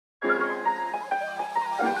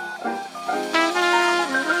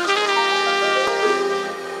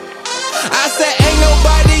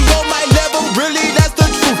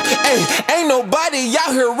Hey, ain't nobody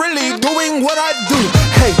out here really doing what I do.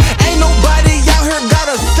 Hey, ain't nobody out here got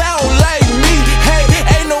a sound like me. Hey,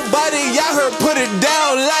 ain't nobody out here put it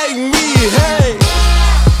down like me. Hey,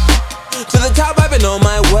 to the top I've been on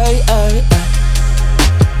my way. Ay,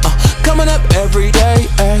 ay. Coming up every day.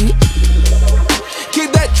 Ay.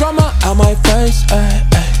 Keep that drama out my face. Ay,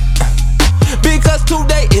 ay. Because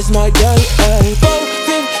today is my day. Ay.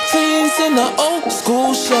 415s in the old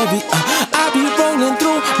school Chevy. I be rolling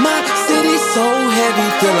through my city so heavy.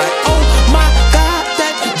 Feel like, oh my God,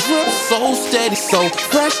 that drip so steady, so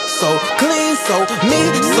fresh, so clean, so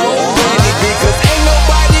me, so ready. Because ain't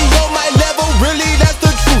nobody on my level, really, that's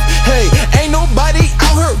the truth. Hey, ain't nobody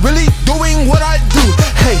out here really doing what I do.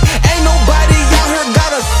 Hey, ain't nobody out here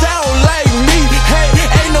got a sound like me. Hey,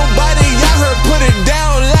 ain't nobody out here put it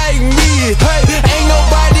down like me. Hey, ain't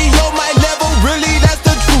nobody on my level, really, that's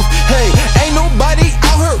the truth. Hey, ain't nobody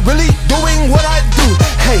out here really doing what I do.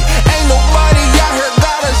 Hey, ain't nobody out here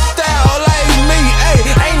got a style like me. Hey,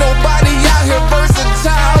 ain't nobody out here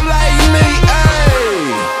versatile like me.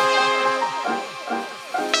 Hey,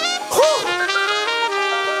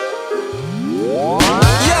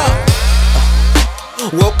 yeah.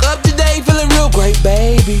 Woke up today feeling real great,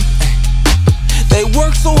 baby. They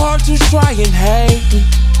work so hard to try and hate me,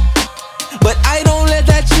 but I don't let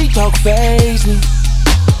that cheat talk faze me.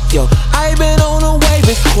 Yo, I been on a wave,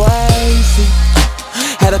 it's crazy.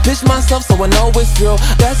 Had to pitch myself so I know it's real.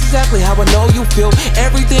 That's exactly how I know you feel.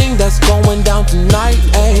 Everything that's going down tonight,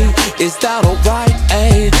 ayy, is that alright,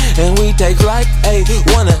 ayy? And we take flight, ayy,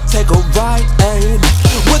 wanna take a ride, ayy.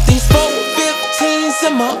 With these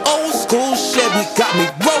 415s in my old school Chevy, got me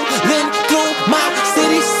rolling through my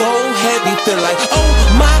city so heavy. Feel like, oh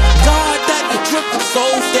my God, that drip so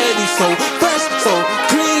steady, so fresh.